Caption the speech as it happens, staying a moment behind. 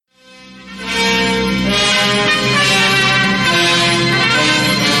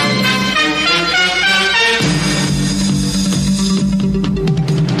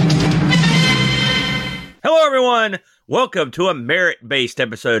Welcome to a merit-based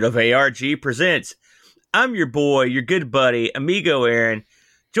episode of ARG Presents. I'm your boy, your good buddy, amigo Aaron,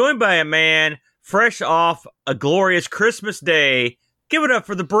 joined by a man fresh off a glorious Christmas day. Give it up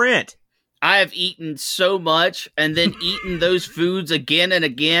for the Brent. I have eaten so much and then eaten those foods again and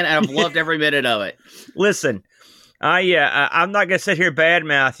again, and I've loved every minute of it. Listen, I'm not going to sit here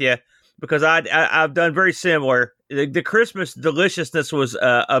badmouth you because I've done very similar. The Christmas deliciousness was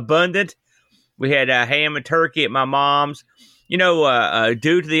abundant. We had ham and turkey at my mom's. You know,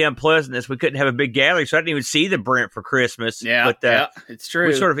 due to the unpleasantness, we couldn't have a big gathering, so I didn't even see the Brent for Christmas. Yeah, it's true.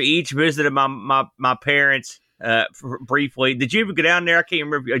 We sort of each visited my parents briefly. Did you even go down there? I can't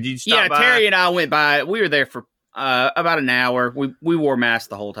remember. Did you stop by? Terry and I went by. We were there for about an hour. We wore masks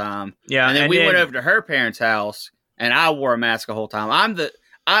the whole time. Yeah, and then we went over to her parents' house, and I wore a mask the whole time.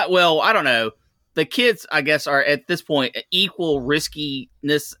 I don't know. The kids, I guess, are at this point equal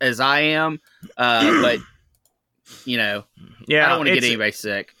riskiness as I am, but you know, I don't want to get anybody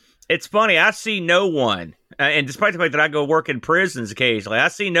sick. It's funny. I see no one, and despite the fact that I go work in prisons occasionally, I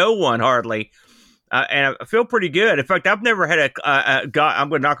see no one hardly, and I feel pretty good. In fact, I've never had I'm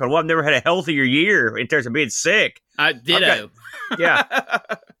going to knock on wood. I've never had a healthier year in terms of being sick. Ditto. Yeah.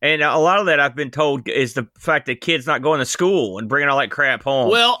 And a lot of that I've been told is the fact that kids not going to school and bringing all that crap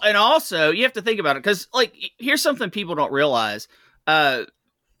home. Well, and also you have to think about it because, like, here's something people don't realize: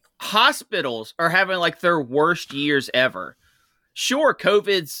 hospitals are having like their worst years ever. Sure,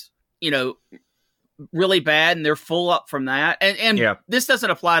 COVID's really bad, and they're full up from that. And this doesn't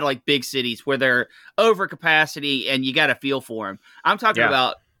apply to like big cities where they're over capacity and you got to feel for them. I'm talking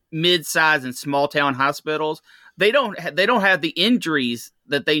about mid-size and small town hospitals. They don't have the injuries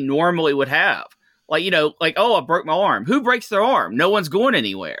that they normally would have. Like, I broke my arm. Who breaks their arm? No one's going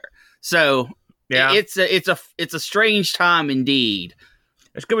anywhere. So it's a strange time indeed.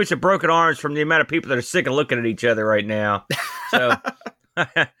 There's going to be some broken arms from the amount of people that are sick of looking at each other right now. So I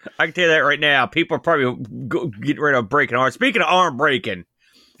can tell you that right now. People are probably getting rid of breaking arms. Speaking of arm breaking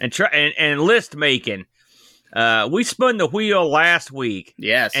and list making, we spun the wheel last week.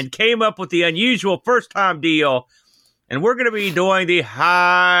 Yes. And came up with the unusual first-time deal. And we're going to be doing the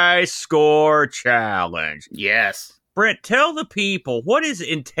high score challenge. Yes. Brent, tell the people what is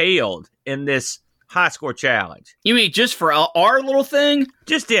entailed in this high score challenge. You mean just for our little thing?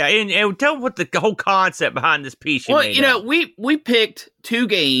 Just, and tell them what the whole concept behind this piece you made. Well, we picked two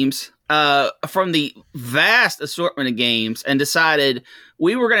games from the vast assortment of games and decided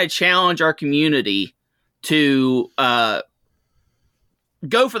we were going to challenge our community to go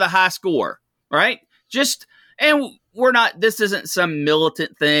for the high score, right? This isn't some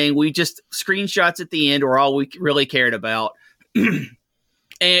militant thing. We just screenshots at the end are all we really cared about.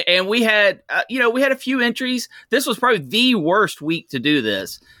 and we had, we had a few entries. This was probably the worst week to do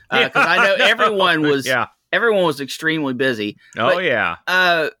this because I know everyone was extremely busy.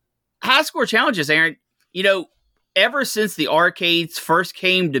 High score challenges, Aaron, ever since the arcades first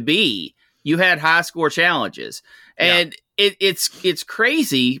came to be, you had high score challenges, and it's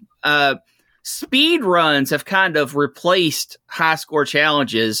crazy. Speed runs have kind of replaced high score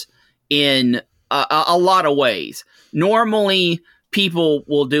challenges in a lot of ways. Normally, people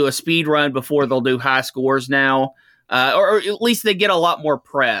will do a speed run before they'll do high scores now, or at least they get a lot more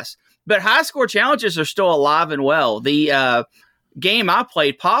press. But high score challenges are still alive and well. The game I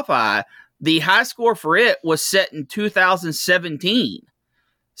played, Popeye, the high score for it was set in 2017.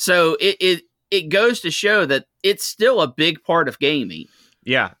 So it goes to show that it's still a big part of gaming.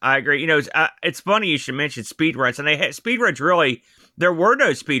 Yeah, I agree. It's funny you should mention speedruns. And speedruns really, there were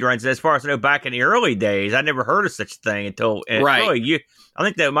no speedruns as far as I know back in the early days. I never heard of such a thing until really, I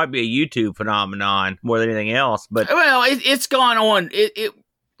think that might be a YouTube phenomenon more than anything else. But it's gone on.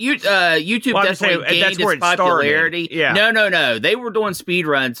 YouTube definitely gained its popularity. Yeah. No. They were doing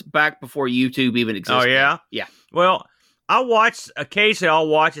speedruns back before YouTube even existed. Oh, yeah? Yeah. Well, occasionally I'll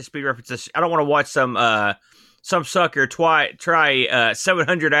watch a speed reference. I don't want to watch some sucker try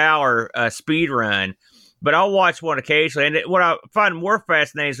 700-hour speed run, but I'll watch one occasionally. And what I find more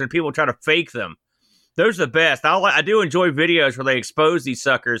fascinating is when people try to fake them. Those are the best. I do enjoy videos where they expose these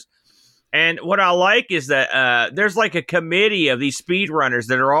suckers. And what I like is that there's like a committee of these speedrunners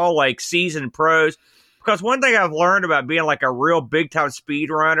that are all like seasoned pros. Because one thing I've learned about being like a real big-time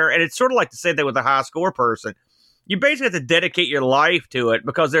speedrunner, and it's sort of like the same thing with a high-score person, you basically have to dedicate your life to it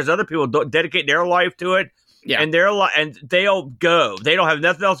because there's other people who dedicate their life to it, and they'll go. They don't have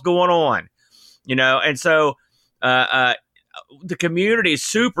nothing else going on, And so the community is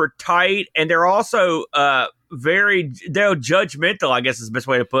super tight, and they're also they're judgmental, I guess is the best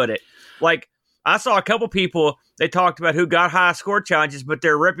way to put it. Like, I saw a couple people, they talked about who got high score challenges, but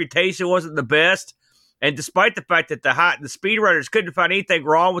their reputation wasn't the best. And despite the fact that the speedrunners couldn't find anything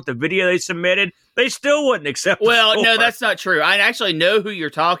wrong with the video they submitted, they still wouldn't accept. Well, no, that's not true. I actually know who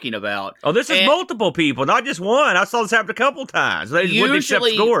you're talking about. Oh, this is multiple people, not just one. I saw this happen a couple times. They just wouldn't accept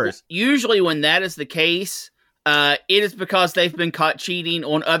scores. Usually, when that is the case, it is because they've been caught cheating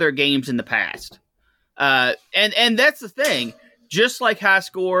on other games in the past. And that's the thing. Just like high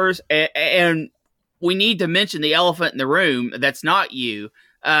scores, and we need to mention the elephant in the room. That's not you.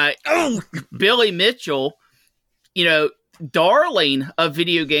 Billy Mitchell, darling of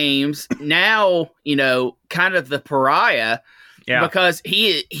video games, now, kind of the pariah, because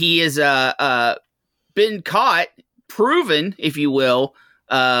he has been caught, proven, if you will,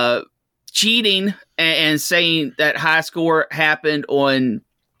 cheating and saying that high score happened on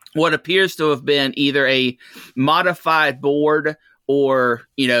what appears to have been either a modified board or,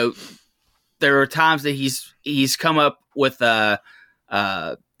 there are times that he's come up with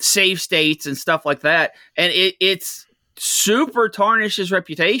save states and stuff like that. And it's super tarnished his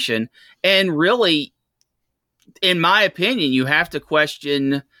reputation. And really, in my opinion, you have to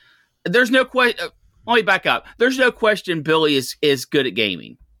question. There's no question. Let me back up. There's no question Billy is good at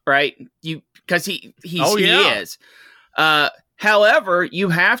gaming, right? Because he is. However, you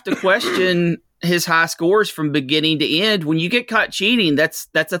have to question his high scores from beginning to end. When you get caught cheating, that's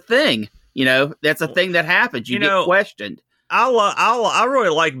a thing. That's a thing that happens. You get questioned. I really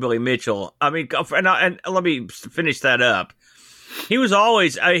like Billy Mitchell. I mean, and let me finish that up. He was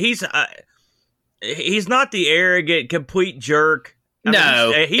always he's not the arrogant, complete jerk. He's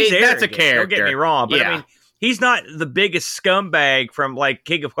arrogant. That's a character. Don't get me wrong, but I mean, he's not the biggest scumbag from like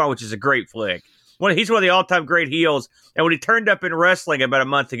King of Kong, which is a great flick. He's one of the all-time great heels, and when he turned up in wrestling about a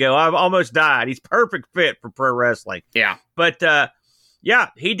month ago, I almost died. He's perfect fit for pro wrestling. Yeah, but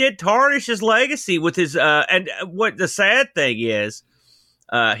he did tarnish his legacy with his. And what the sad thing is,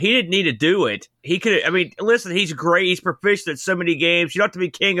 he didn't need to do it. He could. I mean, listen, he's great. He's proficient at so many games. You don't have to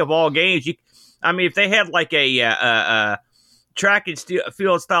be king of all games. If they had like a track and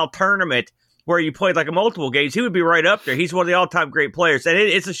field style tournament where you played like a multiple games, he would be right up there. He's one of the all-time great players, and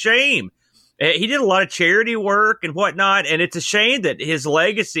it's a shame. He did a lot of charity work and whatnot, and it's a shame that his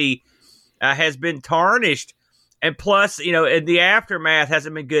legacy has been tarnished. And plus, in the aftermath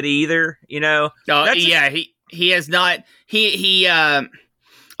hasn't been good either. He has not. He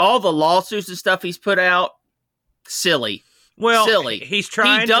all the lawsuits and stuff he's put out, silly. Well, silly. He's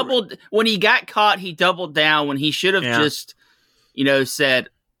trying. He doubled when he got caught. He doubled down when he should have just, said,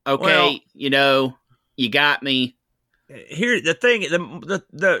 "Okay, you got me." Here, the thing,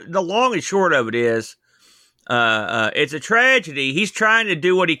 the long and short of it is, it's a tragedy. He's trying to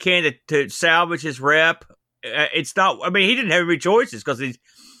do what he can to salvage his rep. It's not. I mean, he didn't have any choices because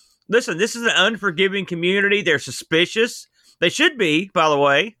listen. This is an unforgiving community. They're suspicious. They should be, by the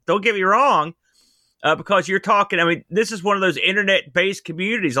way. Don't get me wrong, because you're talking. I mean, this is one of those internet-based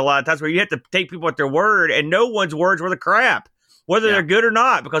communities. A lot of times where you have to take people at their word, and no one's words were the crap, whether they're good or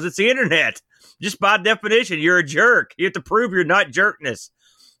not, because it's the internet. Just by definition, you're a jerk. You have to prove you're not jerkness.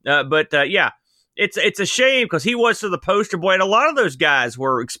 But it's a shame because he was the poster boy, and a lot of those guys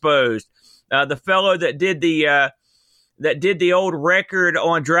were exposed. The fellow that did the old record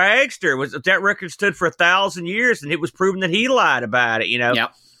on Dragster that record stood for 1,000 years, and it was proven that he lied about it.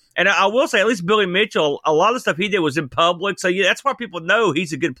 Yep. And I will say, at least Billy Mitchell, a lot of the stuff he did was in public, so that's why people know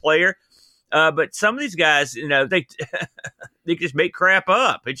he's a good player. But some of these guys, they they just make crap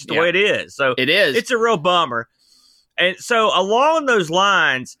up. It's just the way it is. So it is. It's a real bummer. And so along those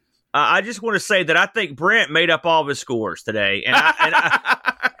lines, I just want to say that I think Brent made up all of his scores today, and I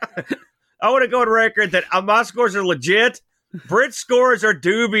want to go on record that my scores are legit. Brent's scores are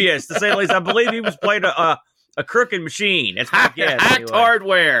dubious, to say the least. I believe he was playing a crooked machine. That's my guess. Hacked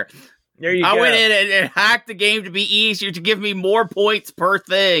hardware. There you go. I went in and hacked the game to be easier, to give me more points per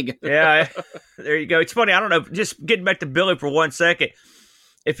thing. Yeah, there you go. It's funny. I don't know. Just getting back to Billy for 1 second.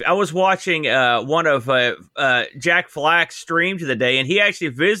 If I was watching one of Jack Flack's streams of the day, and he actually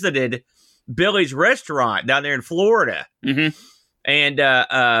visited Billy's restaurant down there in Florida, and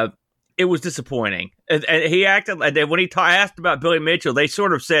it was disappointing. And he acted, and when he asked about Billy Mitchell, they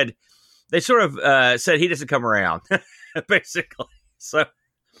sort of said he doesn't come around, basically. So.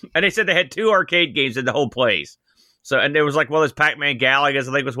 And they said they had 2 arcade games in the whole place. So, and there was like one of those Pac-Man Galagas,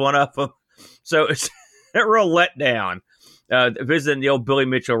 I think was one of them. So it's a real letdown visiting the old Billy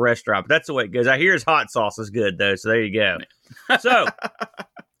Mitchell restaurant. But that's the way it goes. I hear his hot sauce is good, though. So there you go. So,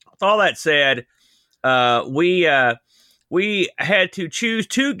 with all that said, we had to choose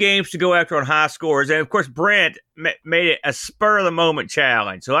 2 games to go after on high scores. And, of course, Brent made it a spur-of-the-moment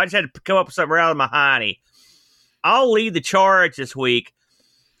challenge. So I just had to come up with something out of my hiney. I'll lead the charge this week.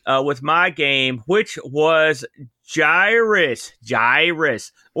 with my game, which was Gyrus.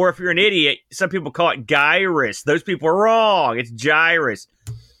 Gyrus. Or if you're an idiot, some people call it Gyrus. Those people are wrong. It's Gyrus.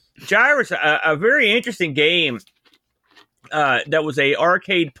 Gyrus, a very interesting game that was a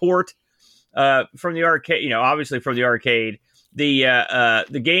arcade port from the arcade, obviously from the arcade.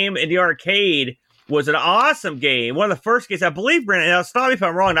 The game in the arcade was an awesome game. One of the first games, I believe, Brandon, and stop me if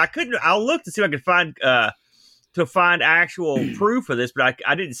I'm wrong. I'll look to see if I could find actual proof of this, but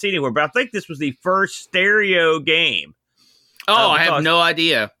I didn't see anywhere. But I think this was the first stereo game. I have no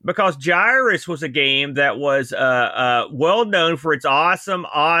idea. Because Gyrus was a game that was well known for its awesome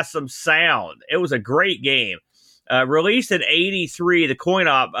sound. It was a great game. Released in '83, the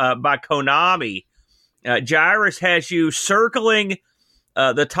coin-op by Konami. Gyrus has you circling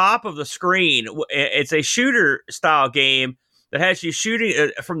the top of the screen. It's a shooter-style game that has you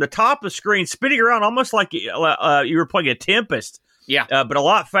shooting from the top of the screen, spinning around almost like you were playing a Tempest. Yeah. But a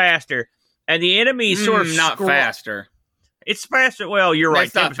lot faster. And the enemies sort of... Not faster. It's faster. Well, you're right.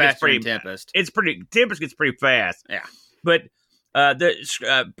 It's not faster than Tempest. Tempest gets pretty fast. Yeah. But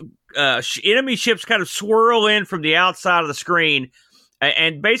the enemy ships kind of swirl in from the outside of the screen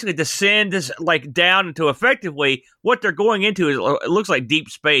and basically descend down into effectively what they're going into is it looks like deep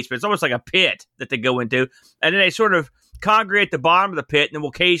space, but it's almost like a pit that they go into, and then they sort of congregate at the bottom of the pit, and then will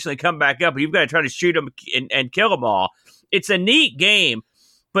occasionally come back up, and you've got to try to shoot them and kill them all. It's a neat game,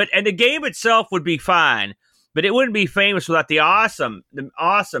 and the game itself would be fine, but it wouldn't be famous without the awesome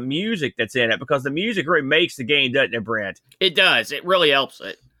music that's in it, because the music really makes the game, doesn't it, Brent? It does. It really helps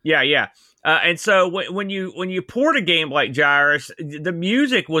it. Yeah. And so when you port a game like Gyrus, the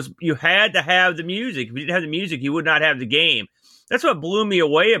music you had to have the music. If you didn't have the music, you would not have the game. That's what blew me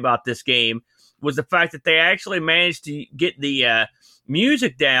away about this game, was the fact that they actually managed to get the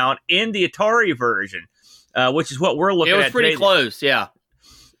music down in the Atari version, which is what we're looking at. It was pretty close, yeah.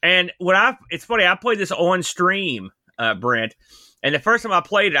 And it's funny, I played this on stream, Brent, and the first time I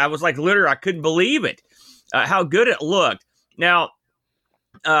played it, I was like, literally, I couldn't believe it, how good it looked. Now,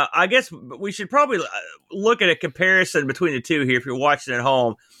 I guess we should probably look at a comparison between the two here if you're watching at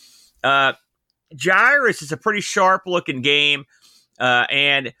home. Gyrus is a pretty sharp-looking game,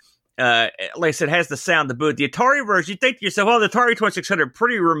 and like I said, has the sound to boot. The Atari version, you think to yourself, the Atari 2600,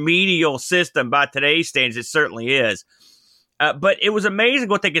 pretty remedial system by today's standards. It certainly is. But it was amazing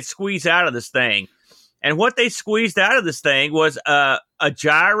what they could squeeze out of this thing. And what they squeezed out of this thing was a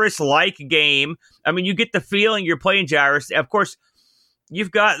Gyrus-like game. I mean, you get the feeling you're playing Gyrus. Of course,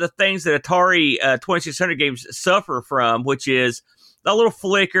 you've got the things that Atari 2600 games suffer from, which is a little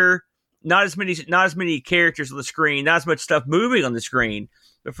flicker, not as many characters on the screen, not as much stuff moving on the screen.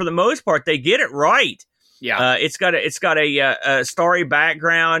 But for the most part, they get it right. Yeah, it's got a starry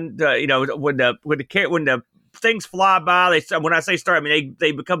background. When the things fly by, when I say starry, I mean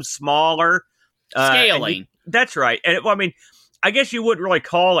they become smaller. Scaling. That's right. And I guess you wouldn't really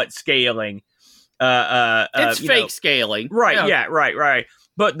call it scaling. It's fake scaling. Right, yeah, right.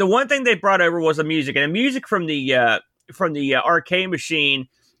 But the one thing they brought over was the music. And the music from the arcade machine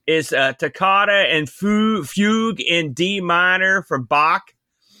is Toccata and Fugue in D minor from Bach.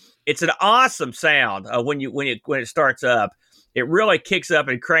 It's an awesome sound when it starts up. It really kicks up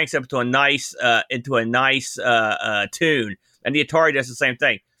and cranks up to a nice tune. And the Atari does the same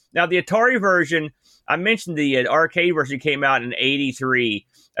thing. Now, the Atari version, I mentioned the arcade version came out in '83.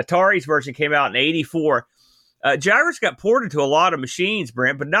 Atari's version came out in '84. Gyrus got ported to a lot of machines,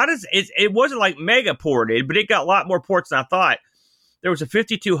 Brent, but it wasn't like mega ported, but it got a lot more ports than I thought. There was a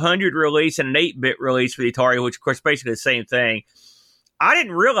 5200 release and an 8-bit release for the Atari, which, of course, basically the same thing. I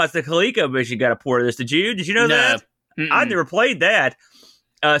didn't realize the ColecoVision got a port of this. Did you? Did you know that? I never played that.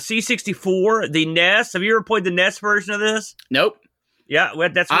 C64, the NES. Have you ever played the NES version of this? Nope. Yeah, well,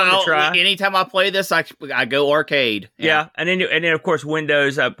 that's one to try. Anytime I play this, I go arcade. Yeah. And then of course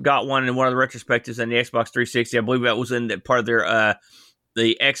Windows got one in one of the retrospectives on the Xbox 360. I believe that was in part of their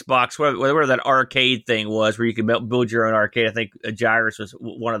the Xbox, whatever that arcade thing was, where you could build your own arcade. I think Gyrus was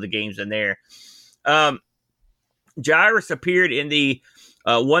one of the games in there. Gyrus appeared in the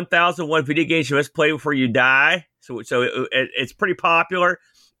 1001 Video Games You Must Play Before You Die. So it's pretty popular.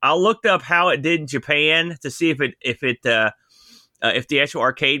 I looked up how it did in Japan to see if the actual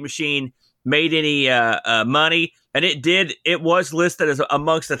arcade machine made any money, and it did. It was listed as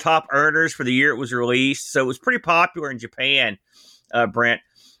amongst the top earners for the year it was released, so it was pretty popular in Japan. Brent,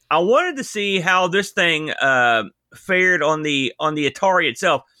 I wanted to see how this thing fared on the Atari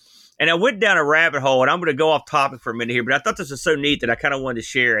itself, and I went down a rabbit hole. And I'm going to go off topic for a minute here, but I thought this was so neat that I kind of wanted to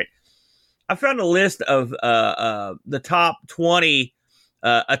share it. I found a list of the top 20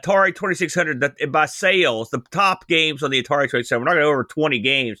 Atari 2600 by sales, the top games on the Atari 2600. We're not going to go over 20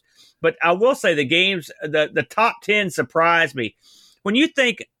 games, but I will say the games, the top 10 surprised me. When you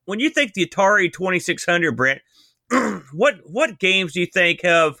think the Atari 2600, Brent, what games do you think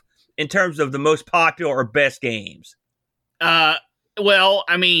of in terms of the most popular or best games? Well,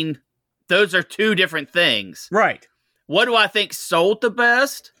 I mean, those are two different things. Right. What do I think sold the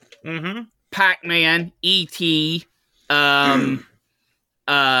best? Mm-hmm. Pac-Man, E.T., Combat.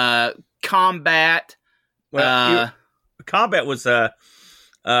 Well, Combat was I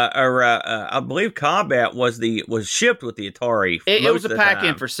believe Combat was shipped with the Atari. It was a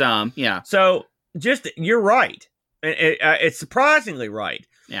pack-in for some, yeah. So you're right. It's surprisingly right.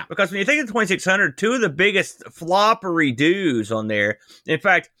 Yeah. Because when you think of the 2600, two of the biggest floppery doos on there. In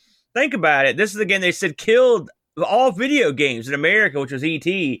fact, think about it. This is the game they said killed all video games in America, which was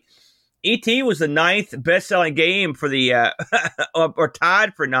E.T. E.T. was the 9th best-selling game for the or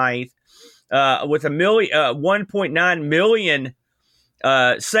tied for 9th with 1.9 million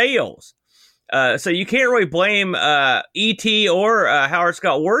sales. So you can't really blame E.T. or Howard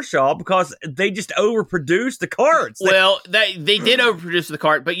Scott Warshaw because they just overproduced the cards. Well, they did overproduce the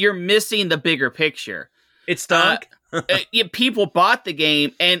card, but you're missing the bigger picture. It stunk. People bought the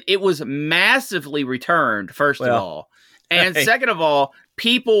game, and it was massively returned, first of all. And second of all,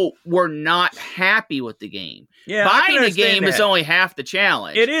 people were not happy with the game. Yeah, buying a game is only half the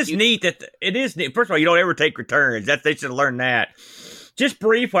challenge. It is neat that First of all, you don't ever take returns. They should learn that. Just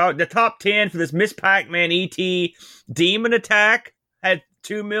brief, the top 10 for this Miss Pac-Man E.T. Demon Attack had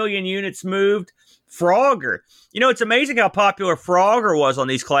 2 million units moved. Frogger. It's amazing how popular Frogger was on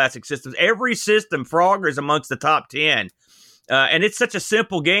these classic systems. Every system, Frogger is amongst the top 10. And it's such a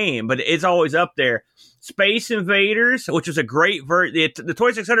simple game, but it's always up there. Space Invaders, which was a great version. The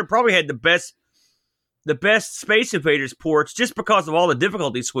 2600 probably had the best Space Invaders ports just because of all the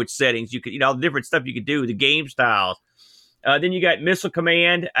difficulty switch settings. You could, all the different stuff you could do, the game styles. Then you got Missile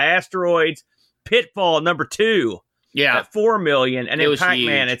Command, Asteroids, Pitfall #2. Yeah. At 4 million. And then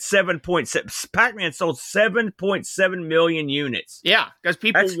Pac-Man huge. at 7.7. Pac-Man sold 7.7 million units. Yeah, because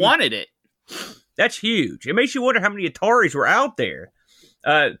people wanted it. That's huge. It makes you wonder how many Ataris were out there.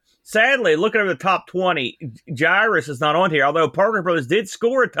 Sadly, looking over the top 20, Gyrus is not on here, although Parker Brothers did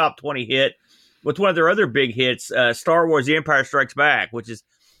score a top 20 hit with one of their other big hits, Star Wars The Empire Strikes Back,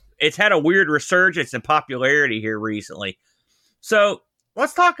 it's had a weird resurgence in popularity here recently. So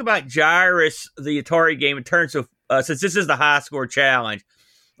let's talk about Gyrus, the Atari game, in terms of, since this is the high score challenge,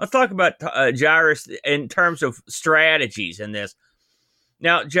 let's talk about Gyrus in terms of strategies in this.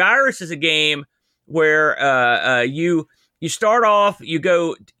 Now, Gyrus is a game where you start off, you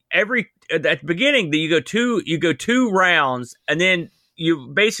go at the beginning, you go two rounds, and then you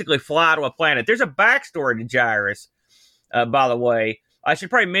basically fly to a planet. There's a backstory to Gyrus, by the way. I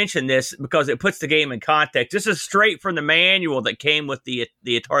should probably mention this because it puts the game in context. This is straight from the manual that came with the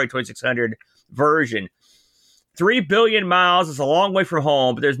Atari 2600 version. 3 billion miles is a long way from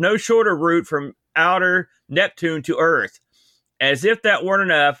home, but there's no shorter route from outer Neptune to Earth. As if that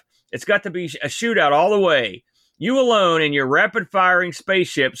weren't enough, it's got to be a shootout all the way. You alone in your rapid-firing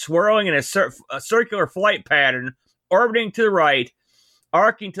spaceship swirling in a circular flight pattern, orbiting to the right,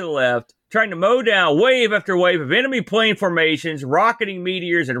 arcing to the left, trying to mow down wave after wave of enemy plane formations, rocketing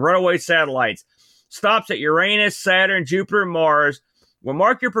meteors, and runaway satellites. Stops at Uranus, Saturn, Jupiter, and Mars will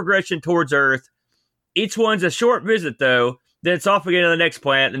mark your progression towards Earth. Each one's a short visit, though. Then it's off again to the next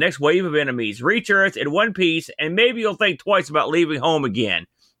planet, the next wave of enemies. Reach Earth in one piece, and maybe you'll think twice about leaving home again.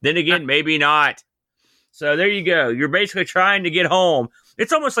 Then again, maybe not. So there you go. You're basically trying to get home.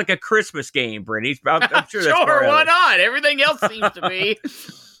 It's almost like a Christmas game, Brittany. I'm sure that's sure, why not? Everything else seems to be.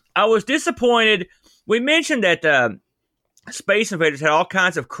 I was disappointed. We mentioned that Space Invaders had all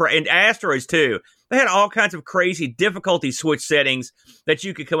kinds of and Asteroids too. They had all kinds of crazy difficulty switch settings that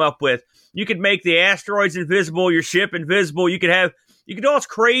you could come up with. You could make the asteroids invisible, your ship invisible. You could do all this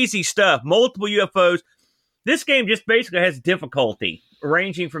crazy stuff, multiple UFOs. This game just basically has difficulty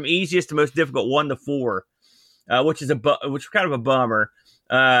ranging from easiest to most difficult 1 to 4, which is kind of a bummer.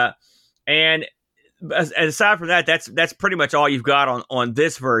 And aside from that, that's pretty much all you've got on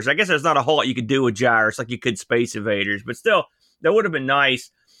this version. I guess there's not a whole lot you could do with Gyrus like you could Space Invaders, but still, that would have been nice.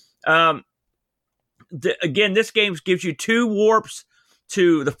 Again, this game gives you 2 warps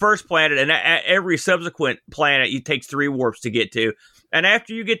to the first planet, and every subsequent planet it takes 3 warps to get to. And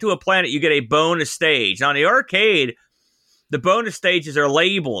after you get to a planet, you get a bonus stage. Now, on the arcade, the bonus stages are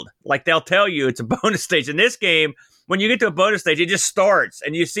labeled. Like, they'll tell you it's a bonus stage. In this game, when you get to a bonus stage, it just starts,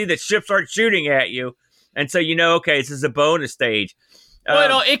 and you see that ships aren't shooting at you. And so you know, okay, this is a bonus stage.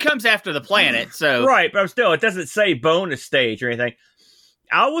 Well, it comes after the planet, so... Right, but still, it doesn't say bonus stage or anything.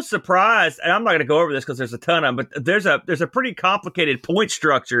 I was surprised, and I'm not going to go over this because there's a ton of them, but there's a pretty complicated point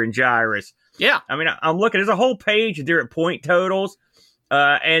structure in Gyrus. Yeah. I mean, I'm looking, there's a whole page of different point totals.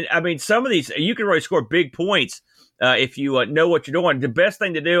 And I mean, some of these, you can really score big points if you know what you're doing. The best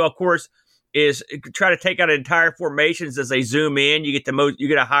thing to do, of course, is try to take out entire formations as they zoom in. You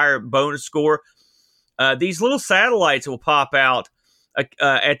get a higher bonus score. These little satellites will pop out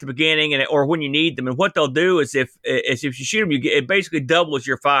at the beginning or when you need them. And what they'll do is if you shoot them, it basically doubles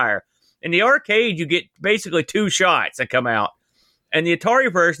your fire. In the arcade, you get basically 2 shots that come out. And the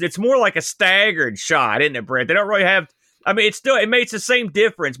Atari version, it's more like a staggered shot, isn't it, Brent? They don't really have. I mean, it makes the same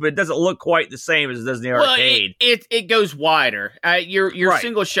difference, but it doesn't look quite the same as it does in the arcade. It goes wider. Your right.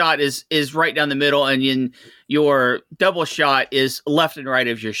 single shot is right down the middle, and then your double shot is left and right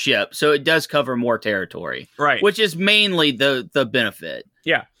of your ship. So it does cover more territory, right? Which is mainly the benefit.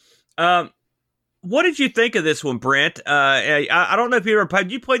 Yeah. What did you think of this one, Brent? I don't know if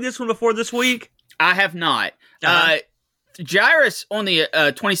you played this one before this week. I have not. Gyrus on the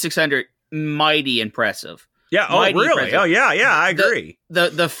 2600, mighty impressive. Yeah. Oh, really? Impressive. Oh, yeah. Yeah, I agree.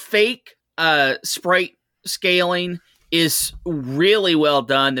 The fake sprite scaling is really well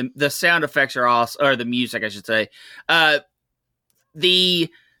done. The sound effects are awesome, or the music, I should say. The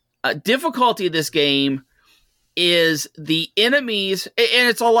difficulty of this game is the enemies, and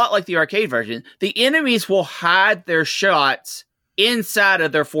it's a lot like the arcade version. The enemies will hide their shots inside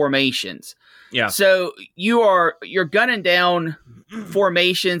of their formations. Yeah. So you're gunning down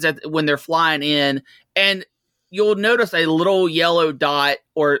formations when they're flying in, and you'll notice a little yellow dot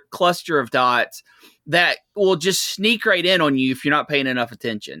or cluster of dots that will just sneak right in on you if you're not paying enough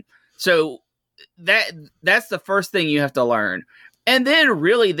attention. So that's the first thing you have to learn. And then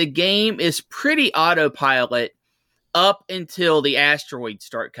really the game is pretty autopilot up until the asteroids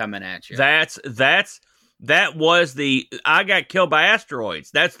start coming at you. That was I got killed by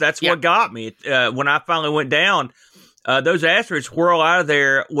asteroids. That's what got me. When I finally went down, those asteroids whirl out of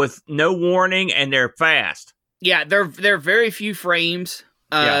there with no warning, and they're fast. Yeah, they're very few frames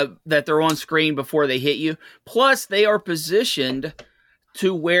that they're on screen before they hit you. Plus, they are positioned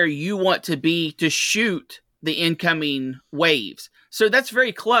to where you want to be to shoot the incoming waves. So that's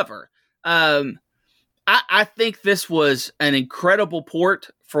very clever. I think this was an incredible port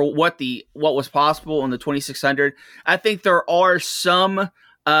for what was possible on the 2600. I think there are some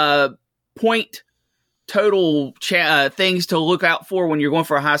point total things to look out for when you're going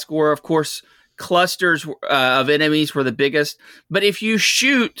for a high score. Of course, clusters of enemies were the biggest. But if you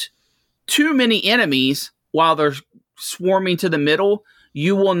shoot too many enemies while they're swarming to the middle,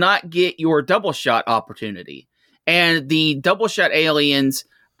 you will not get your double shot opportunity. And the double shot aliens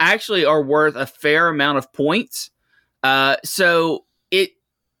actually are worth a fair amount of points. So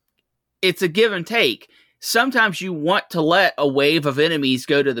it's a give and take. Sometimes you want to let a wave of enemies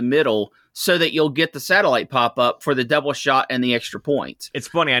go to the middle so that you'll get the satellite pop up for the double shot and the extra points. It's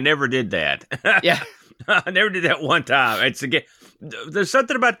funny. I never did that. Yeah. I never did that one time. There's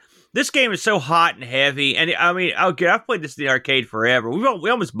something about this game is so hot and heavy. And I mean, okay, I've played this in the arcade forever. We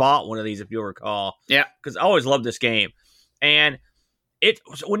almost bought one of these, if you'll recall. Yeah. Because I always loved this game. And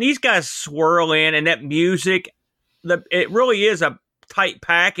when these guys swirl in and that music, it really is a tight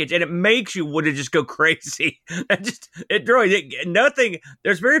package, and it makes you want to just go crazy. Nothing.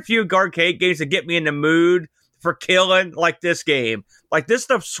 There's very few arcade games that get me in the mood for killing like this game. Like this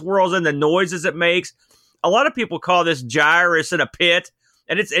stuff swirls in, the noises it makes. A lot of people call this Gyrus in a pit,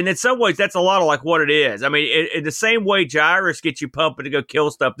 and in some ways that's a lot of like what it is. I mean, in the same way Gyrus gets you pumping to go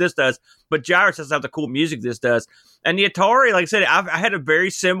kill stuff, this does, but Gyrus doesn't have the cool music this does. And the Atari, like I said, I had a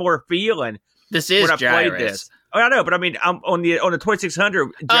very similar feeling. This is when I Gyrus. played this. Oh, I know, but I mean, I'm on the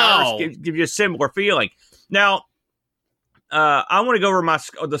 2600. Gyrus give you a similar feeling. Now, I want to go over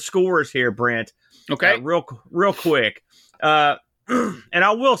the scores here, Brent. Okay, real quick. And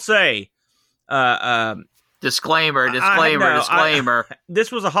I will say, disclaimer.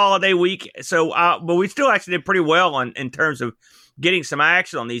 This was a holiday week, but we still actually did pretty well in terms of getting some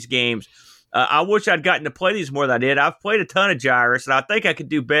action on these games. I wish I'd gotten to play these more than I did. I've played a ton of Gyrus, and I think I could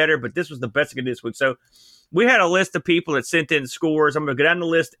do better, but this was the best I could do this week. So we had a list of people that sent in scores. I'm going to go down the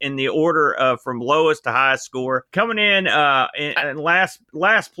list in the order from lowest to highest score. Coming in last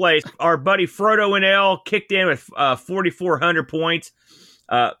place, our buddy Frodo NL kicked in with 4,400 points.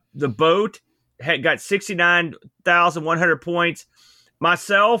 The Boat got 69,100 points.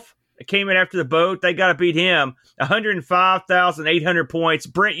 Myself came in after the Boat. They got to beat him. 105,800 points.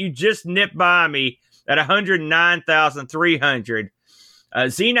 Brent, you just nipped by me at 109,300.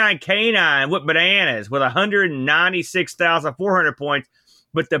 Z9K9 with Bananas with 196,400 points.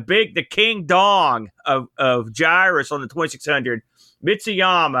 but the King Dong of Gyrus on the 2600,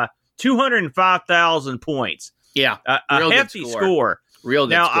 Mitsuyama, 205,000 points. Yeah, a hefty score. Real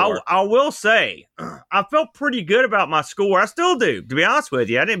good now, score. I will say, I felt pretty good about my score. I still do, to be honest with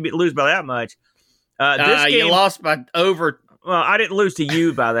you. I didn't lose by that much. This game, you lost by over. Well, I didn't lose to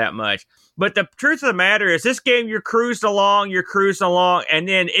you by that much. But the truth of the matter is, this game, you're cruising along, and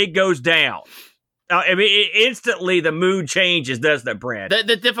then it goes down. I mean, instantly the mood changes, doesn't it, Brent?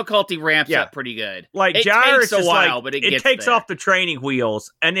 The difficulty ramps up pretty good. Like it Gyrus takes a while, like, but it takes there. off the training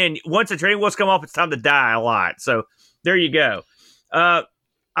wheels, and then once the training wheels come off, it's time to die a lot. So there you go.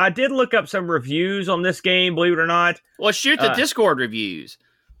 I did look up some reviews on this game, believe it or not. Well, shoot the Discord reviews.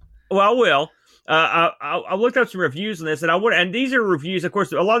 Well, I will. I looked up some reviews on this, and these are reviews. Of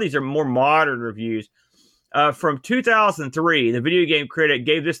course, a lot of these are more modern reviews. From 2003, the video game critic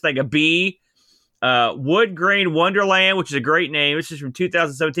gave this thing a B. Wood Grain Wonderland, which is a great name. This is from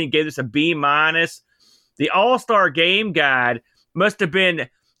 2017. Gave this a B-. The All-Star Game Guide must have been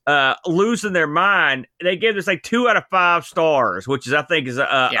losing their mind. They gave this like 2 out of 5 stars, which is, I think, is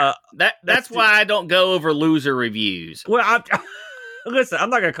that's why I don't go over loser reviews. Well, listen,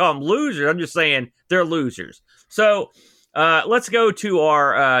 I'm not going to call them losers. I'm just saying they're losers. So let's go to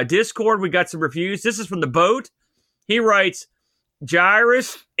our Discord. We got some reviews. This is from The Boat. He writes,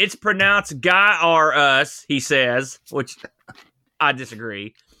 Gyrus, it's pronounced Guy-R-Us, he says, which I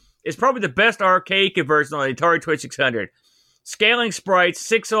disagree. It's probably the best arcade conversion on the Atari 2600. Scaling sprites,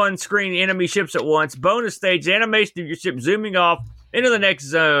 6 on-screen enemy ships at once, bonus stage, animation of your ship zooming off into the next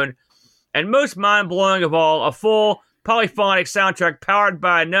zone, and most mind-blowing of all, a full polyphonic soundtrack powered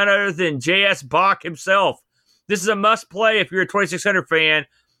by none other than J.S. Bach himself. This is a must-play if you're a 2600 fan,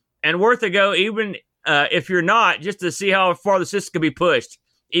 and worth a go even if you're not, just to see how far the system can be pushed,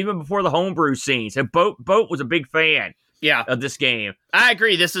 even before the homebrew scenes. And Boat was a big fan of this game. I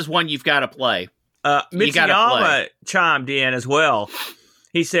agree. This is one you've got to play. Mitsuyama chimed in as well.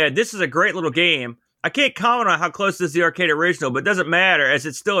 He said, this is a great little game. I can't comment on how close this is to the arcade original, but it doesn't matter, as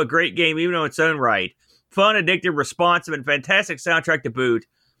it's still a great game even on its own right. Fun, addictive, responsive, and fantastic soundtrack to boot.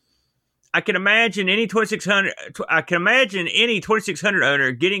 I can imagine any 2600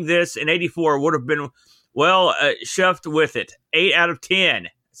 owner getting this in 84 would have been shoved with it. 8 out of 10.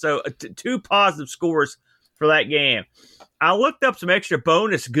 So 2 positive scores for that game. I looked up some extra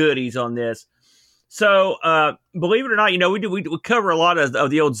bonus goodies on this. So believe it or not, we cover a lot of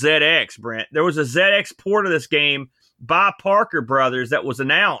the old ZX, Brent. There was a ZX port of this game by Parker Brothers that was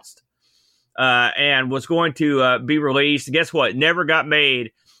announced and was going to be released. Guess what? Never got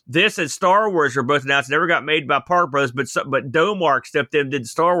made. This and Star Wars were both announced. Never got made by Parker Brothers, but Domark stepped in and did the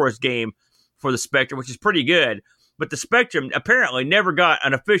Star Wars game for the Spectrum, which is pretty good. But the Spectrum apparently never got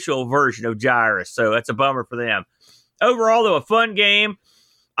an official version of Gyrus, so that's a bummer for them. Overall, though, a fun game.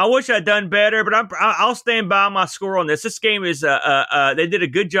 I wish I'd done better, but I'll stand by my score on this. This game is they did a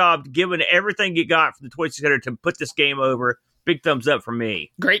good job giving everything you got from the 2600 to put this game over. Big thumbs up for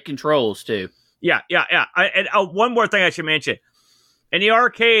me. Great controls too. Yeah. And one more thing I should mention: in the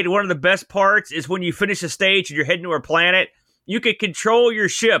arcade, one of the best parts is when you finish a stage and you're heading to a planet. You can control your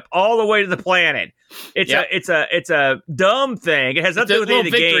ship all the way to the planet. It's a dumb thing. It has nothing to do with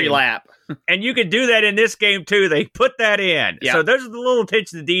the victory game. lap. And you can do that in this game too. They put that in. Yeah. So those are the little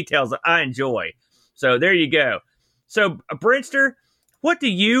attention to details that I enjoy. So there you go. So Brinster, what do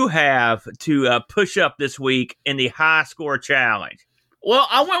you have to push up this week in the high score challenge? Well,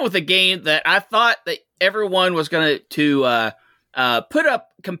 I went with a game that I thought that everyone was going to put up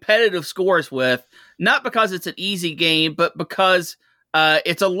competitive scores with, not because it's an easy game, but because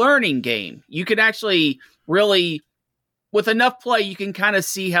it's a learning game. You can actually really, with enough play, you can kind of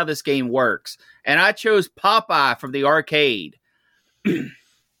see how this game works. And I chose Popeye from the arcade.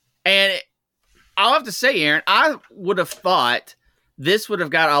 And I'll have to say, Aaron, I would have thought this would have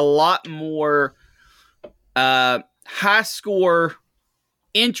got a lot more high score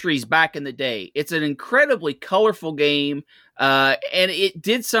entries back in the day. It's an incredibly colorful game, and it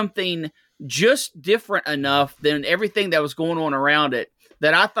did something just different enough than everything that was going on around it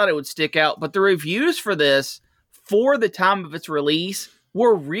that I thought it would stick out. But the reviews for this, for the time of its release,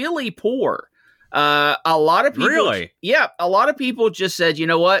 were really poor. A lot of people, a lot of people just said, you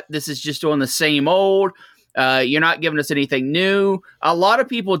know what, this is just doing the same old. You're not giving us anything new. A lot of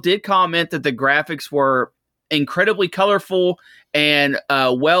people did comment that the graphics were incredibly colorful and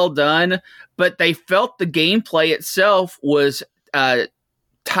well done, but they felt the gameplay itself was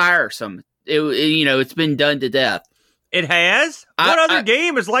tiresome. It's been done to death. It has? What other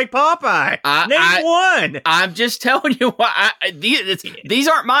game is like Popeye? Name one. I'm just telling you why. These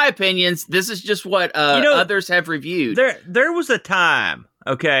aren't my opinions. This is just what others have reviewed. There was a time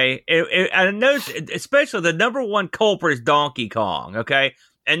Okay, I noticed, especially the number one culprit is Donkey Kong. Okay,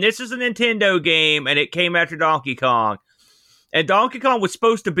 and this is a Nintendo game, and it came after Donkey Kong, and Donkey Kong was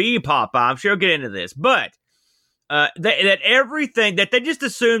supposed to be Popeye. I'm sure I'll get into this, but that everything that they just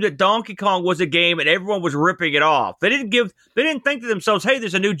assumed that Donkey Kong was a game, and everyone was ripping it off. They didn't think to themselves, "Hey,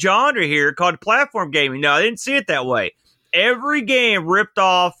 there's a new genre here called platform gaming." No, they didn't see it that way. Every game ripped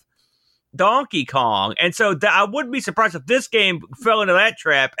off Donkey Kong, and so I wouldn't be surprised if this game fell into that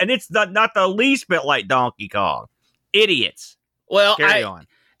trap, and it's not the least bit like Donkey Kong. Idiots. Well, Carry on.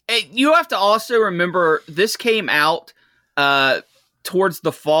 You have to also remember this came out towards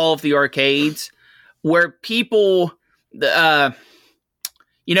the fall of the arcades, where people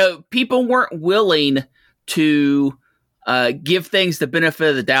weren't willing to give things the benefit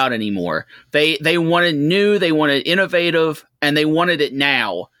of the doubt anymore. They wanted new, they wanted innovative, and they wanted it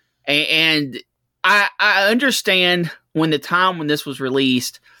now. And I understand when this was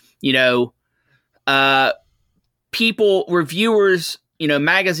released, reviewers,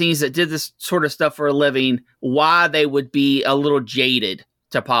 magazines that did this sort of stuff for a living, why they would be a little jaded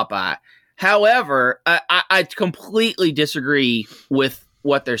to Popeye. However, I completely disagree with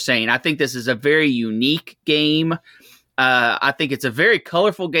what they're saying. I think this is a very unique game. I think it's a very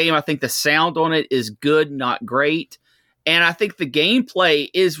colorful game. I think the sound on it is good, not great. And I think the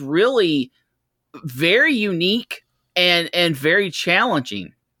gameplay is really very unique and very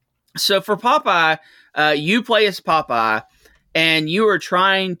challenging. So for Popeye, you play as Popeye, and you are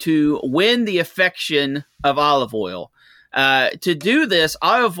trying to win the affection of Olive Oyl. To do this,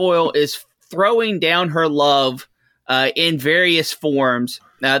 Olive Oyl is throwing down her love in various forms.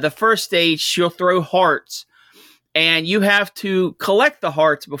 The first stage, she'll throw hearts, and you have to collect the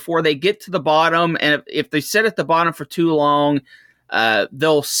hearts before they get to the bottom. And if they sit at the bottom for too long,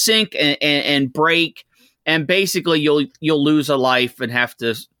 they'll sink and break. And basically, you'll lose a life and have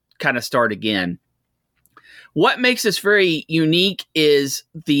to kind of start again. What makes this very unique is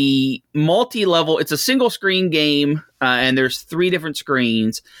the multi-level. It's a single screen game, and there's 3 different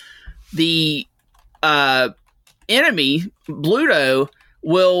screens. The enemy, Bluto,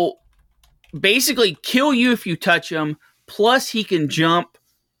 will basically kill you if you touch him. Plus, he can jump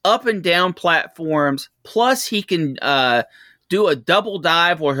up and down platforms. Plus, he can do a double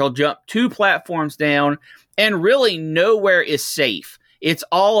dive where he'll jump 2 platforms down. And really, nowhere is safe. It's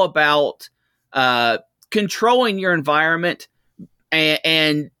all about controlling your environment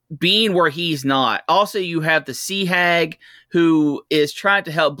and being where he's not. Also, you have the Sea Hag, who is trying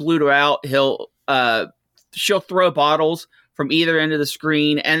to help Bluto out. She'll throw bottles from either end of the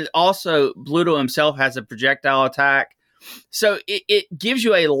screen, and also Bluto himself has a projectile attack. So it gives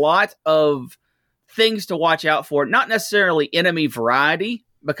you a lot of things to watch out for. Not necessarily enemy variety,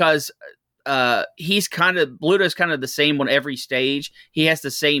 because Bluto's kind of the same on every stage. He has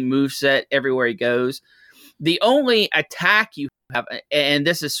the same moveset everywhere he goes. The only attack you have, and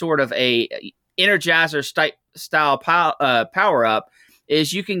this is sort of a Energizer style power up,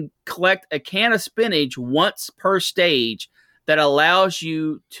 is you can collect a can of spinach once per stage that allows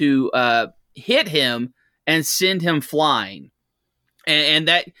you to hit him and send him flying. And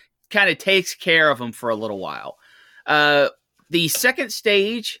that kind of takes care of him for a little while. The second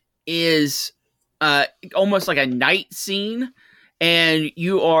stage is almost like a night scene, and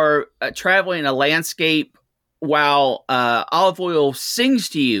you are traveling a landscape while Olive Oyl sings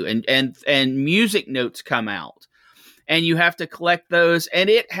to you, and music notes come out, and you have to collect those. And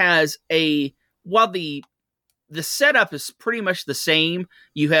it has while the setup is pretty much the same.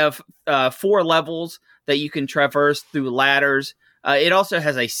 You have 4 levels that you can traverse through ladders. It also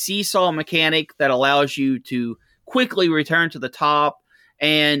has a seesaw mechanic that allows you to quickly return to the top,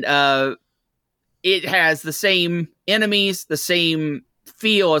 and it has the same enemies, the same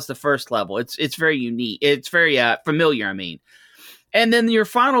feel as the first level. It's very unique. It's very familiar, I mean. And then your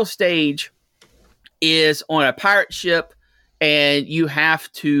final stage is on a pirate ship, and you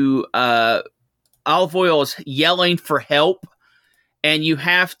have to Olive Oyl is yelling for help, and you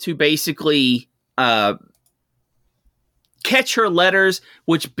have to basically catch her letters,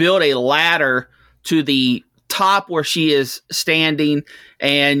 which build a ladder to the top where she is standing,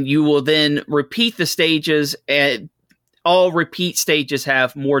 and you will then repeat the stages, and all repeat stages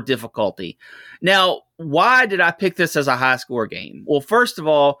have more difficulty. Now, why did I pick this as a high score game? Well, first of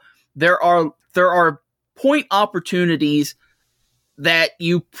all, there are point opportunities that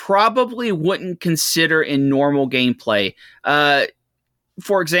you probably wouldn't consider in normal gameplay.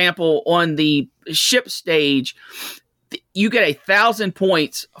 For example, on the ship stage, you get 1,000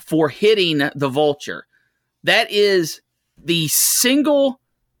 points for hitting the vulture. That is the single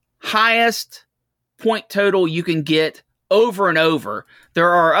highest point total you can get over and over. There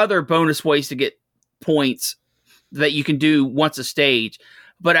are other bonus ways to get points that you can do once a stage.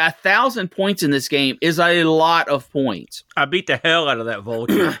 But 1,000 points in this game is a lot of points. I beat the hell out of that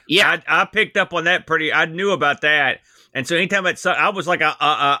vulture. Yeah. I picked up on that I knew about that. And so anytime I was like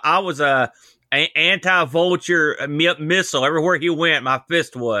I was a anti-vulture missile. Everywhere he went, my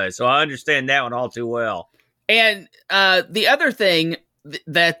fist was. So I understand that one all too well. And the other thing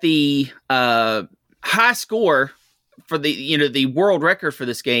that the high score for the world record for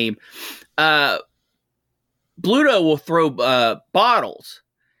this game, Bluto will throw bottles.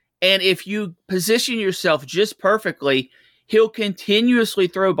 And if you position yourself just perfectly, he'll continuously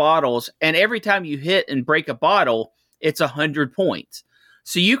throw bottles. And every time you hit and break a bottle, it's 100 points.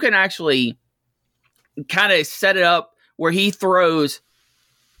 So you can actually kind of set it up where he throws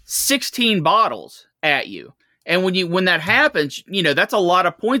 16 bottles at you. And when that happens, that's a lot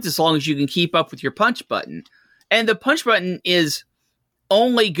of points as long as you can keep up with your punch button. And the punch button is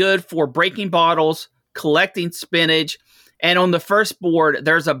only good for breaking bottles, collecting spinach. And on the first board,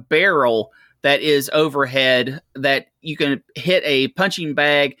 there's a barrel that is overhead that you can hit a punching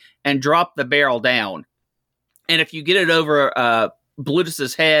bag and drop the barrel down. And if you get it over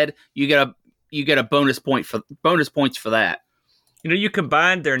Blutus's head, you get a bonus points for that. You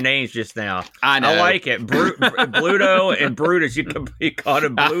combined their names just now. I know. I like it. Bluto and Brutus. You called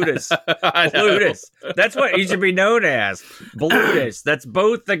him Blutus. Blutus. That's what he should be known as. Blutus. That's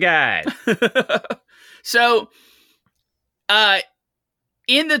both the guys. So,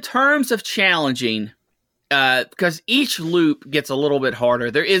 in the terms of challenging, because each loop gets a little bit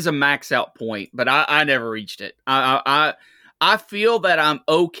harder, there is a max out point, but I never reached it. I feel that I'm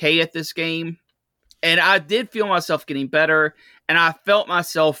okay at this game, and I did feel myself getting better, and I felt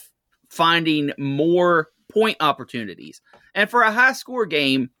myself finding more point opportunities. And for a high score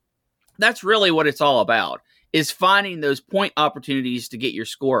game, that's really what it's all about, is finding those point opportunities to get your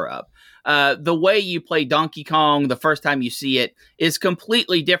score up. The way you play Donkey Kong the first time you see it is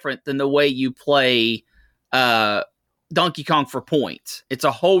completely different than the way you play Donkey Kong for points. It's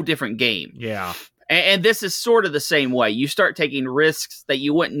a whole different game. Yeah. And this is sort of the same way. You start taking risks that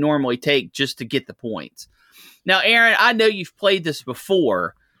you wouldn't normally take just to get the points. Now, Aaron, I know you've played this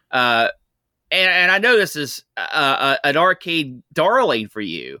before, and I know this is an arcade darling for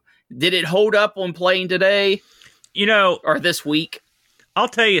you. Did it hold up on playing today? Or this week? I'll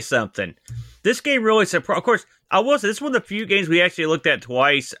tell you something. This game really surprised. Of course, I will say this is one of the few games we actually looked at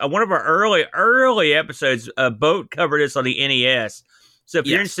twice. One of our early episodes, Boat covered this on the NES. So if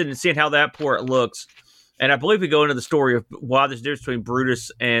you're interested in seeing how that port looks, and I believe we go into the story of why there's a difference between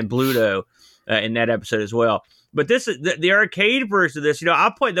Brutus and Bluto in that episode as well. But this is the arcade version of this.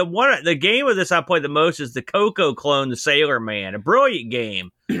 I played the game of this I played the most is the Coco clone, the Sailor Man, a brilliant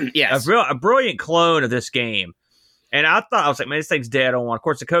game. Yes, a brilliant clone of this game. And I was like, man, this thing's dead on one. Of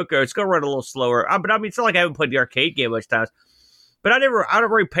course, the Coco, it's going to run a little slower. But I mean, it's not like I haven't played the arcade game much times. But I don't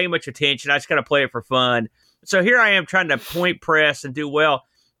really pay much attention. I just kind of play it for fun. So here I am trying to point press and do well.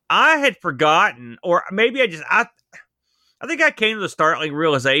 I had forgotten, or maybe I think I came to the startling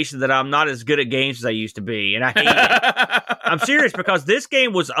realization that I'm not as good at games as I used to be, and I hate it. I'm serious, because this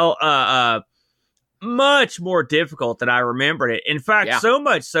game was much more difficult than I remembered it. In fact, so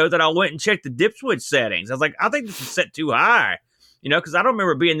much so that I went and checked the dip switch settings. I was like, I think this is set too high, because I don't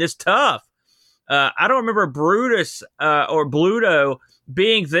remember it being this tough. I don't remember Brutus or Bluto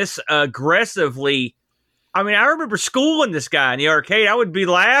being this aggressively. I mean, I remember schooling this guy in the arcade. I would be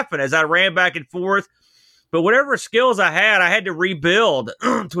laughing as I ran back and forth. But whatever skills I had to rebuild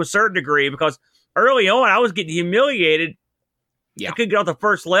to a certain degree, because early on I was getting humiliated. I couldn't get off the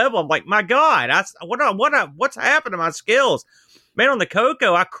first level. I'm like, my God, what's happened to my skills? Man, on the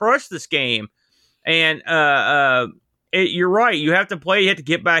Coco, I crushed this game. And you're right. You have to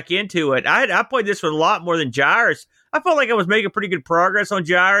get back into it. I played this with a lot more than Gyrus. I felt like I was making pretty good progress on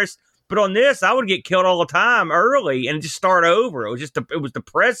Gyrus. But on this, I would get killed all the time early and just start over. It was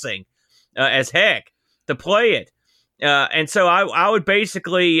depressing as heck to play it. And so I would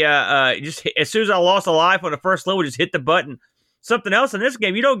basically just as soon as I lost a life on the first level, just hit the button. Something else in this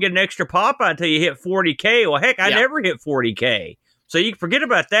game, you don't get an extra Popeye until you hit 40K. Well, heck, I never hit 40K. So you can forget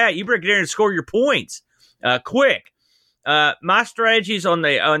about that. You better get in and score your points quick. My strategies on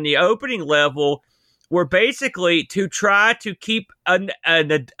the opening level were basically to try to keep a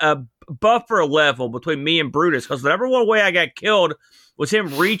buffer level between me and Brutus, because the number one way I got killed was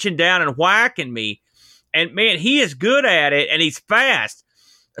him reaching down and whacking me. And man, he is good at it, and he's fast.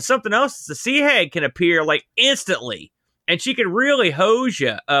 Something else is the Sea Hag can appear like instantly, and she can really hose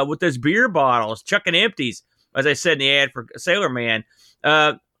you with those beer bottles, chucking empties, as I said in the ad for Sailor Man.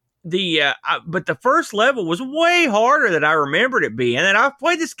 but the first level was way harder than I remembered it being. And I've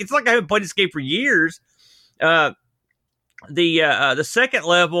played this. It's like I haven't played this game for years. The second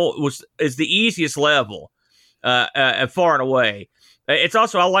level is the easiest level, far and away. It's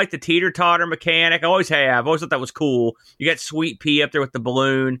also, I like the teeter-totter mechanic. I always have. I always thought that was cool. You got Sweet Pea up there with the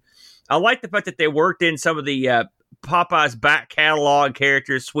balloon. I like the fact that they worked in some of the Popeye's back catalog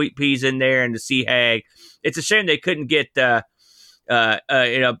characters. Sweet Pea's in there and the Sea Hag. It's a shame they couldn't get his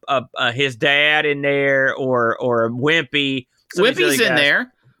dad in there or Wimpy. Wimpy's in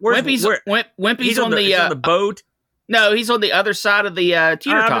there. Wimpy's on the boat. No, he's on the other side of the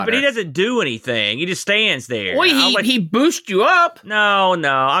teeter-totter. But he doesn't do anything. He just stands there. Well, he boosts you up. No.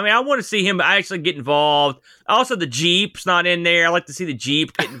 I mean, I want to see him actually get involved. Also, the Jeep's not in there. I like to see the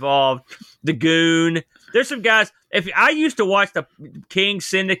Jeep get involved. The Goon. There's some guys. If I used to watch the King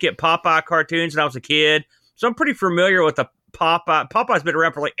Syndicate Popeye cartoons when I was a kid, so I'm pretty familiar with the Popeye. Popeye's been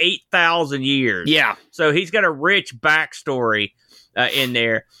around for like 8,000 years. Yeah. So he's got a rich backstory in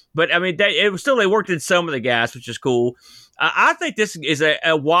there. But I mean, they worked in some of the guys, which is cool. I think this is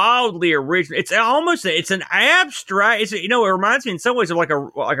a wildly original. It's an abstract. It reminds me in some ways of like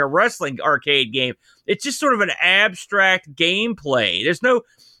a wrestling arcade game. It's just sort of an abstract gameplay. There's no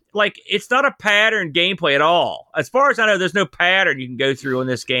it's not a pattern gameplay at all. As far as I know, there's no pattern you can go through in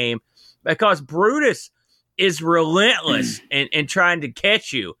this game because Brutus is relentless in trying to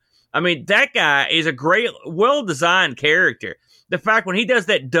catch you. I mean, that guy is a great, well-designed character. The fact when he does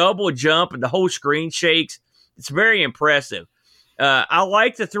that double jump and the whole screen shakes, it's very impressive. I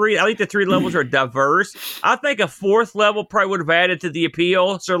think the three levels are diverse. I think a fourth level probably would have added to the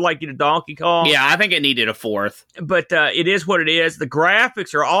appeal, sort of like Donkey Kong. Yeah, I think it needed a fourth. But it is what it is. The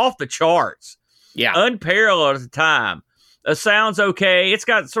graphics are off the charts. Yeah. Unparalleled at the time. The sound's okay. It's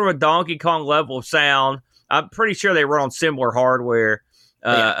got sort of a Donkey Kong level of sound. I'm pretty sure they run on similar hardware,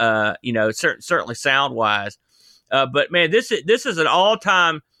 certainly sound-wise. But man, this is an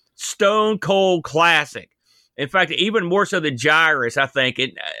all-time stone cold classic. In fact, even more so than Gyrus, I think.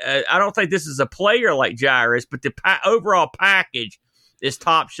 I don't think this is a player like Gyrus, but the overall package is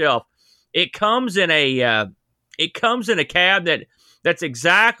top shelf. It comes in a cabinet that's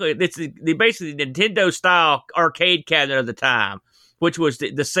basically the Nintendo style arcade cabinet of the time, which was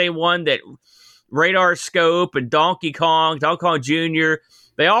the same one that Radar Scope and Donkey Kong Jr.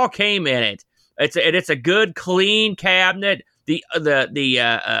 They all came in it. It's a good, clean cabinet. The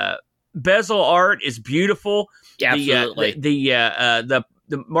bezel art is beautiful. Yeah, absolutely. The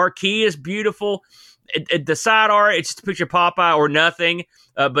marquee is beautiful. The side art, it's just a picture of Popeye or nothing.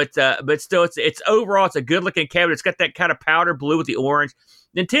 But still, it's overall, it's a good looking cabinet. It's got that kind of powder blue with the orange.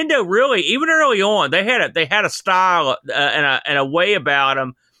 Nintendo really, even early on, they had a style and a way about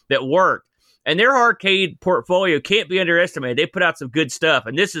them that worked. And their arcade portfolio can't be underestimated. They put out some good stuff,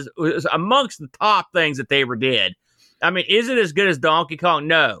 and this was amongst the top things that they ever did. I mean, is it as good as Donkey Kong?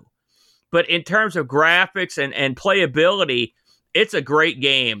 No. But in terms of graphics and playability, it's a great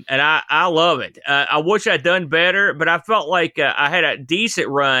game, and I love it. I wish I'd done better, but I felt like I had a decent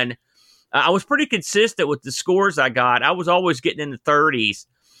run. I was pretty consistent with the scores I got. I was always getting in the 30s,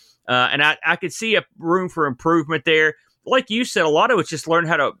 and I could see a room for improvement there. Like you said, a lot of it's just learn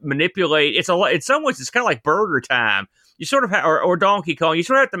how to manipulate. In some ways, it's kind of like Burger Time. You sort of or Donkey Kong. You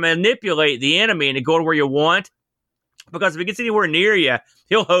sort of have to manipulate the enemy and to go to where you want. Because if he gets anywhere near you,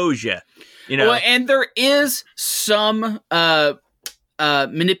 he'll hose you. Well, and there is some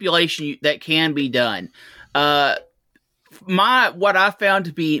manipulation that can be done. What I found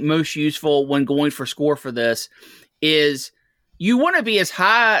to be most useful when going for score for this is you want to be as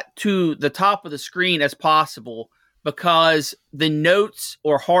high to the top of the screen as possible, because the notes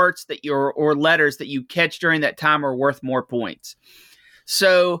or hearts or letters that you catch during that time are worth more points.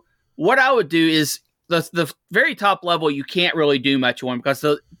 So what I would do is the very top level you can't really do much on because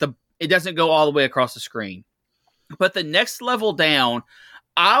it doesn't go all the way across the screen. But the next level down,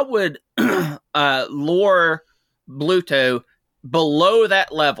 I would lure Bluto below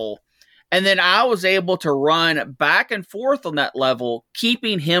that level, and then I was able to run back and forth on that level,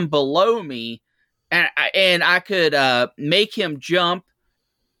 keeping him below me. And I could make him jump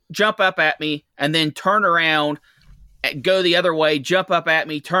up at me, and then turn around, go the other way, jump up at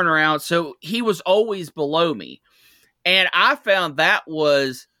me, turn around. So he was always below me. And I found that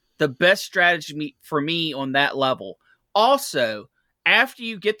was the best strategy for me on that level. Also, after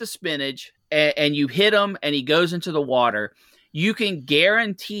you get the spinach and you hit him and he goes into the water, you can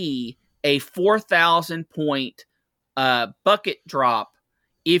guarantee a 4,000 point bucket drop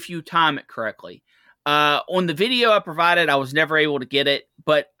if you time it correctly. On the video I provided, I was never able to get it,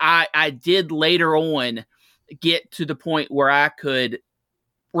 but I did later on get to the point where I could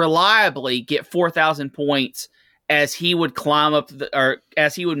reliably get 4,000 points as he would climb up or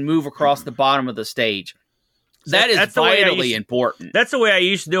as he would move across the bottom of the stage. That is vitally important. That's the way I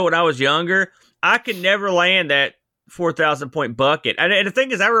used to do it when I was younger. I could never land that 4,000 point bucket. And the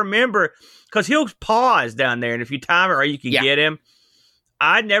thing is, I remember, because he'll pause down there, and if you time it or you can get him,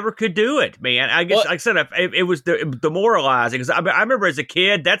 I never could do it, man. I guess, like I said, it was demoralizing, because I remember as a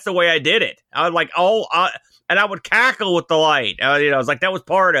kid, that's the way I did it. I was like, and I would cackle with delight. I was like, that was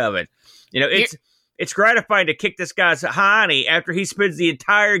part of it. It's gratifying to kick this guy's hiney after he spends the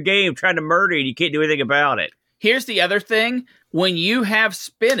entire game trying to murder you, and you can't do anything about it. Here's the other thing. When you have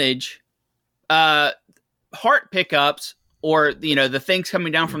spinach, heart pickups, or the things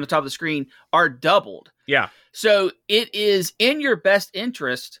coming down from the top of the screen, are doubled. Yeah. So it is in your best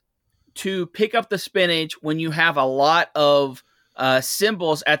interest to pick up the spinach when you have a lot of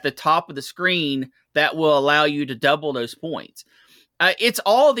symbols at the top of the screen that will allow you to double those points. It's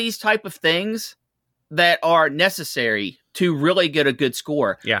all these type of things that are necessary to really get a good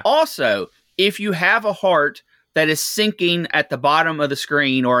score. Yeah. Also, if you have a heart that is sinking at the bottom of the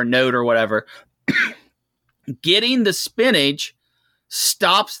screen, or a note or whatever, getting the spinach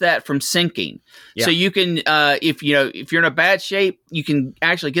stops that from sinking. Yeah. So you can, if you're in a bad shape, you can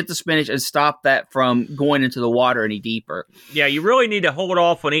actually get the spinach and stop that from going into the water any deeper. Yeah, you really need to hold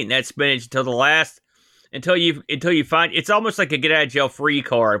off on eating that spinach until you find. It's almost like a get out of jail free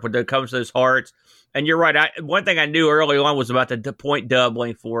card when it comes to those hearts. And you're right. One thing I knew early on was about the point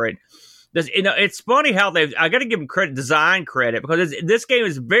doubling for it. It's funny how I got to give them design credit, because this game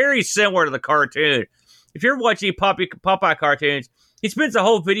is very similar to the cartoon. If you're watching Popeye cartoons, he spends the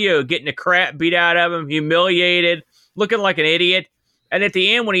whole video getting the crap beat out of him, humiliated, looking like an idiot. And at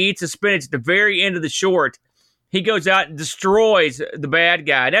the end, when he eats the spinach, at the very end of the short, he goes out and destroys the bad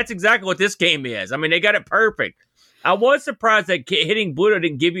guy. That's exactly what this game is. I mean, they got it perfect. I was surprised that hitting Bluto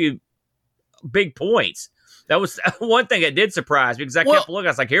didn't give you big points. That was one thing that did surprise me, because I kept looking. I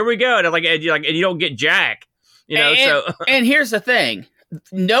was like, "Here we go," and you don't get jack, So, and here's the thing: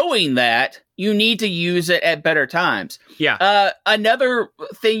 knowing that, you need to use it at better times. Yeah. Another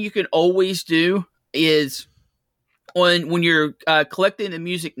thing you can always do is when you're collecting the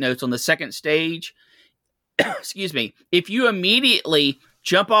music notes on the second stage. Excuse me. If you immediately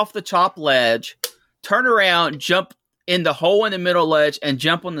jump off the top ledge, turn around, jump in the hole in the middle ledge, and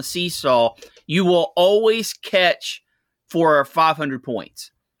jump on the seesaw, you will always catch for 500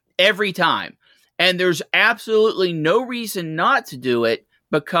 points every time. And there's absolutely no reason not to do it,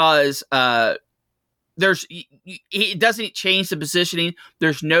 because it doesn't change the positioning.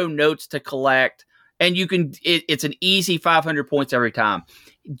 There's no notes to collect, and it's an easy 500 points every time.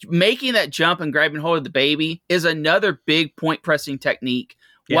 Making that jump and grabbing hold of the baby is another big point pressing technique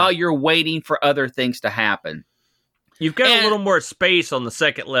while you're waiting for other things to happen. You've got a little more space on the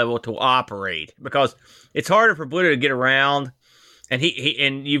second level to operate, because it's harder for Bluto to get around, and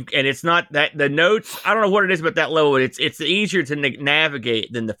it's not that the notes. I don't know what it is about that level, but it's easier to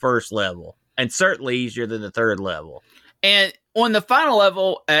navigate than the first level, and certainly easier than the third level. And on the final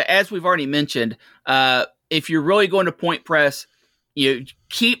level, as we've already mentioned, if you're really going to point press, you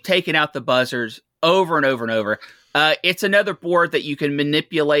keep taking out the buzzers over and over and over. It's another board that you can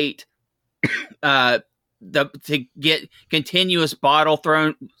manipulate. To get continuous bottle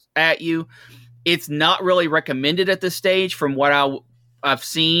thrown at you. It's not really recommended at this stage from what I've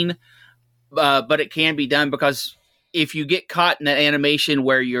seen, but it can be done, because if you get caught in that animation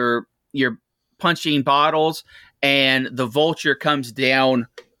where you're punching bottles and the vulture comes down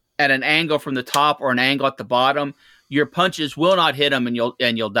at an angle from the top or an angle at the bottom, your punches will not hit him, and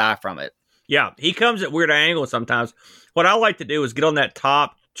you'll die from it. Yeah, he comes at weird angles sometimes. What I like to do is get on that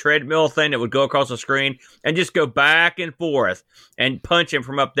top treadmill thing that would go across the screen and just go back and forth and punch him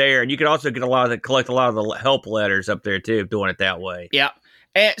from up there. And you can also get collect a lot of the help letters up there too, doing it that way. Yeah.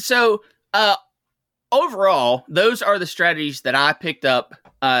 And so, overall, those are the strategies that I picked up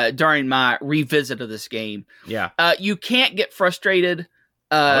during my revisit of this game. Yeah. You can't get frustrated.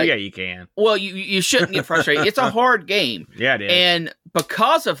 Oh yeah, you can. Well, you shouldn't get frustrated. It's a hard game. Yeah, it is. And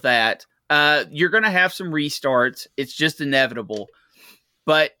because of that, you're going to have some restarts. It's just inevitable.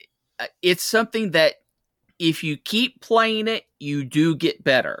 But it's something that if you keep playing it, you do get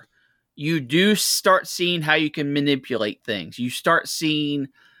better. You do start seeing how you can manipulate things. You start seeing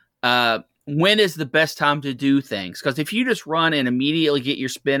when is the best time to do things. Because if you just run and immediately get your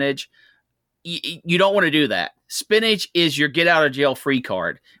spinach, you don't want to do that. Spinach is your get out of jail free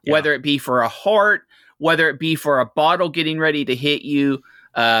card, whether it be for a heart, whether it be for a bottle getting ready to hit you,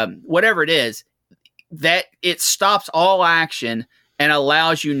 whatever it is, that it stops all action and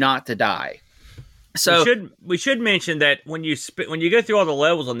allows you not to die. So we should mention that when you go through all the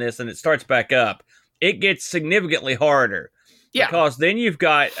levels on this and it starts back up, it gets significantly harder. Yeah. Because then you've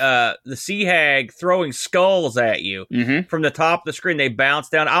got the Sea Hag throwing skulls at you from the top of the screen. They bounce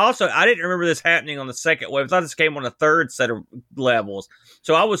down. I didn't remember this happening on the second wave. I thought this came on the third set of levels.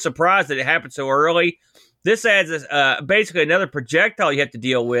 So I was surprised that it happened so early. This adds basically another projectile you have to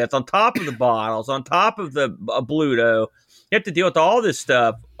deal with on top of the bottles, on top of the Bluto. You have to deal with all this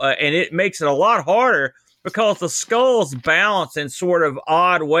stuff, and it makes it a lot harder because the skulls bounce in sort of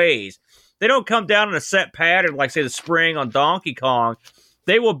odd ways. They don't come down in a set pattern like, say, the spring on Donkey Kong.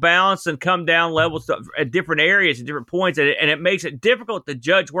 They will bounce and come down levels at different areas at different points, and it makes it difficult to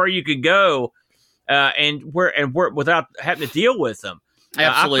judge where you could go and where without having to deal with them.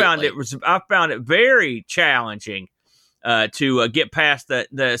 Absolutely. I found it very challenging to get past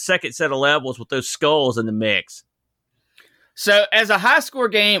the second set of levels with those skulls in the mix. So, as a high score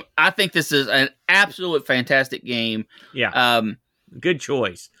game, I think this is an absolute fantastic game. Yeah, good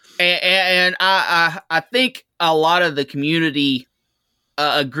choice. And I think a lot of the community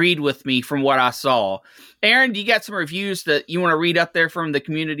agreed with me from what I saw. Aaron, do you got some reviews that you want to read up there from the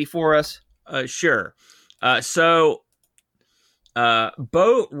community for us? Sure. So,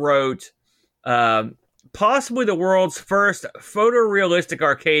 Boat wrote, possibly the world's first photorealistic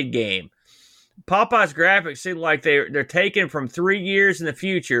arcade game. Popeye's graphics seem like they're taken from 3 years in the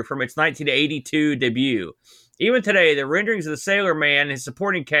future from its 1982 debut. Even today, the renderings of the Sailor Man and his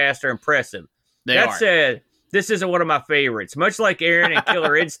supporting cast are impressive. That said, this isn't one of my favorites. Much like Aaron and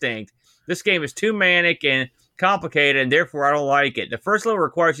Killer Instinct, this game is too manic and complicated, and therefore I don't like it. The first level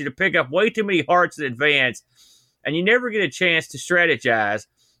requires you to pick up way too many hearts in advance, and you never get a chance to strategize,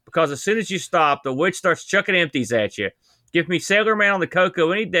 because as soon as you stop, the witch starts chucking empties at you. Give me Sailor Man on the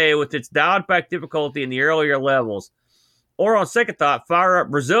Coco any day with its dialed-back difficulty in the earlier levels. Or on second thought, fire up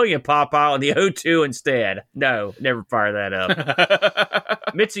Brazilian Popeye on the O2 instead. No, never fire that up.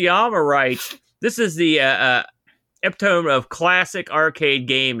 Mitsuyama writes, this is the epitome of classic arcade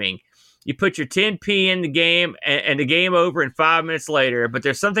gaming. You put your 10p in the game and the game over in 5 minutes later, but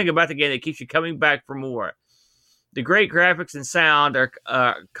there's something about the game that keeps you coming back for more. The great graphics and sound are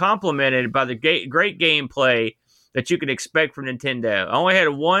complemented by the great gameplay that you can expect from Nintendo. I only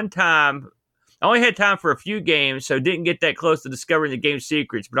had time for a few games, so didn't get that close to discovering the game's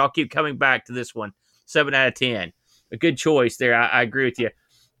secrets, but I'll keep coming back to this one. 7 out of 10. A good choice there. I agree with you.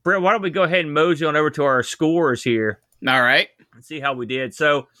 Brett, why don't we go ahead and mosey on over to our scores here? All right. Let's see how we did.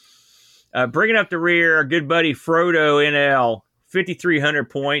 So, bringing up the rear, our good buddy Frodo NL, 5,300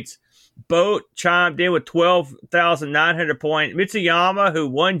 points. Boat chimed in with 12,900 points. Mitsuyama, who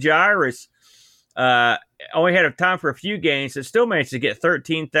won Gyrus, only had time for a few games, but still managed to get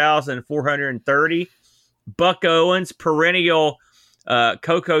 13,430. Buck Owens, perennial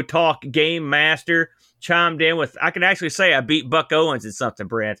Coco Talk game master, chimed in with, I can actually say I beat Buck Owens in something,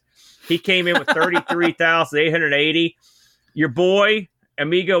 Brent. He came in with 33,880. Your boy,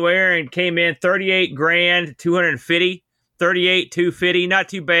 Amigo Aaron, came in 38,250. 38,250, not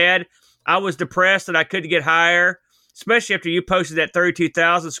too bad. I was depressed that I couldn't get higher, especially after you posted that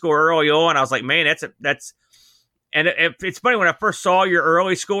 32,000 score early on. I was like, man, and it's funny, when I first saw your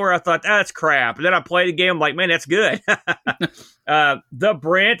early score, I thought, that's crap. And then I played the game, I'm like, man, that's good. The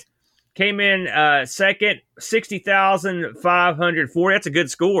Brent came in second, 60,540. That's a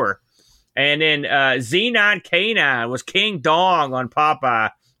good score. And then Z9K9 was King Dong on Popeye,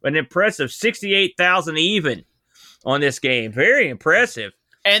 an impressive 68,000 even on this game. Very impressive.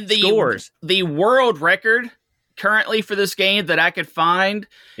 And scores. The world record currently for this game that I could find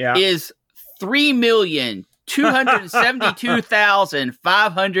is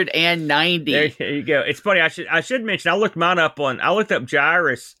 3,272,590. There you go. It's funny. I should mention, I looked up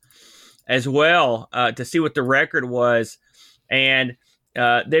Gyrus as well to see what the record was, and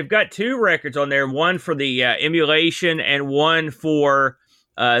they've got two records on there. One for the emulation, and one for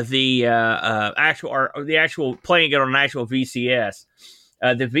the actual playing it on an actual VCS.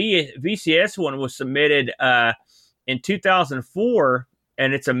 The VCS one was submitted in 2004,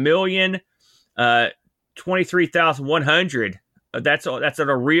 and it's 1,023,100. That's on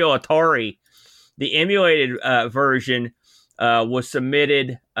a real Atari. The emulated version was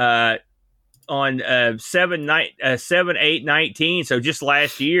submitted on 7/8/19, so just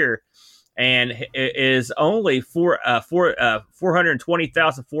last year, and is only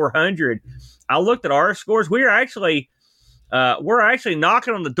 420,400. I looked at our scores. We're actually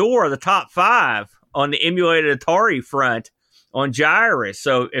knocking on the door of the top 5 on the emulated Atari front on Gyrus.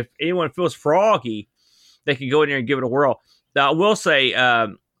 So if anyone feels froggy, they can go in there and give it a whirl. Now, I will say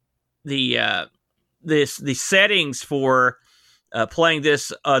the settings for playing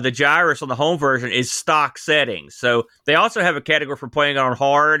this, the Gyrus on the home version is stock settings. So they also have a category for playing it on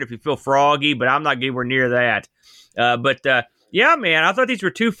hard if you feel froggy, but I'm not anywhere near that. Yeah, man, I thought these were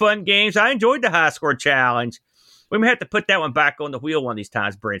 2 fun games. I enjoyed the high score challenge. We may have to put that one back on the wheel one of these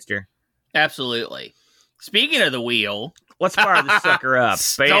times, Britster. Absolutely. Speaking of the wheel, let's fire this sucker up.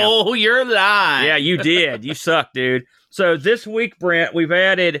 Stole your line. Yeah, you did. You suck, dude. So this week, Brent, we've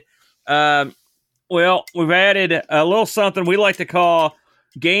added, a little something we like to call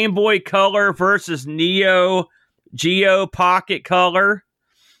Game Boy Color versus Neo Geo Pocket Color.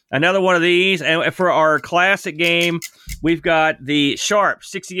 Another one of these. And for our classic game, we've got the Sharp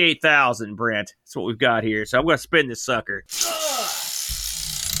 68,000, Brent. That's what we've got here. So I'm going to spin this sucker.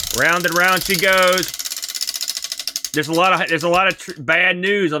 Round and round she goes. There's a lot of bad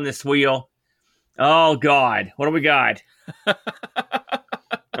news on this wheel. Oh, God. What do we got?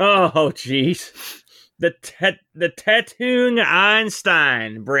 Oh, jeez. The Tatoon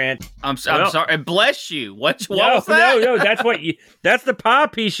Einstein, Brent. I'm sorry. Bless you. What was that? No. That's the pie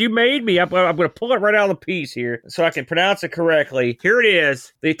piece you made me. I'm going to pull it right out of the piece here so I can pronounce it correctly. Here it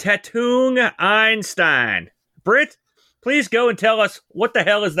is. The Tatoon Einstein. Brent, please go and tell us what the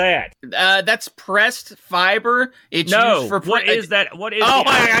hell is that? That's pressed fiber. It's used for what is that? What is? Oh,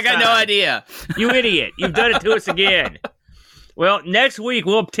 I got no idea. You idiot! You've done it to us again. Well, next week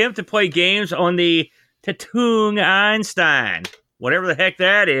we'll attempt to play games on the Tatoon Einstein, whatever the heck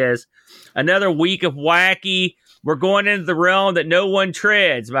that is. Another week of wacky. We're going into the realm that no one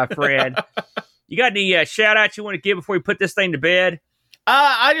treads, my friend. You got any shout outs you want to give before we put this thing to bed?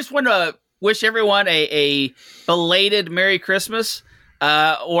 I just want to wish everyone a belated Merry Christmas,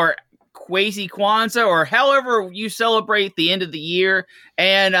 or Kwasi Kwanzaa, or however you celebrate the end of the year.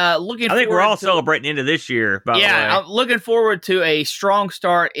 And I think we're all celebrating the end of this year, by the way. Yeah, I'm looking forward to a strong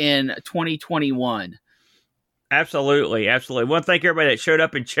start in 2021. Absolutely. I want to thank everybody that showed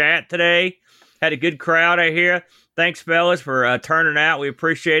up in chat today. Had a good crowd out here. Thanks, fellas, for turning out. We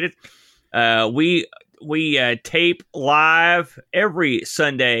appreciate it. We tape live every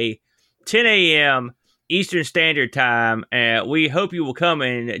Sunday, 10 a.m. Eastern Standard Time. We hope you will come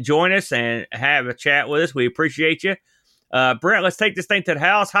and join us and have a chat with us. We appreciate you. Brent, let's take this thing to the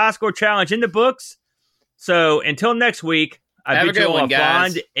house. High score challenge in the books. So until next week, I bid you all a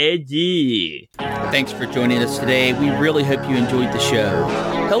fond edgy. Thanks for joining us today. We really hope you enjoyed the show.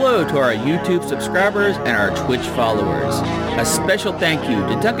 Hello to our YouTube subscribers and our Twitch followers. A special thank you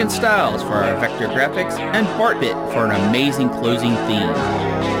to Duncan Styles for our vector graphics and Bartbit for an amazing closing theme.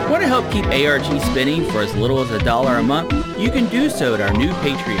 Want to help keep ARG spinning for as little as $1 a month? You can do so at our new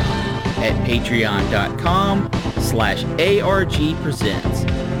Patreon at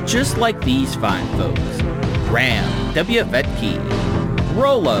patreon.com/ARGpresents. Just like these fine folks. Ram W. Vetke,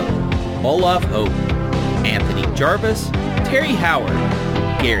 Rolo, Olaf Hope, Anthony Jarvis, Terry Howard,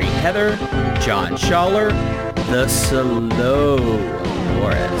 Gary Heather, John Schaller, The Slow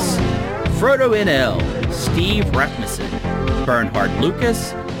Morris, Frodo NL, Steve Rasmussen, Bernhard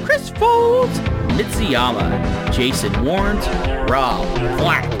Lucas, Chris Folds, Mitsuyama, Jason Warnes, Rob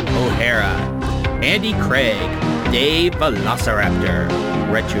Black O'Hara, Andy Craig, Dave Velociraptor,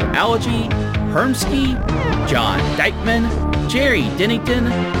 Retroallergy, Hermsky, John Dykeman, Jerry Dennington,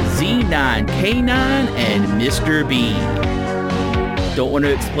 Z9K9, and Mr. B. Don't want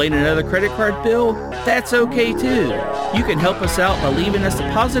to explain another credit card bill? That's okay too. You can help us out by leaving us a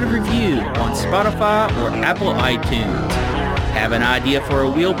positive review on Spotify or Apple iTunes. Have an idea for a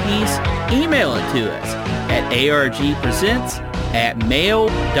wheel piece? Email it to us at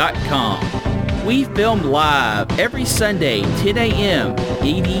argpresents@mail.com. We film live every Sunday, 10 a.m.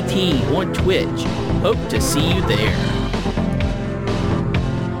 EDT on Twitch. Hope to see you there.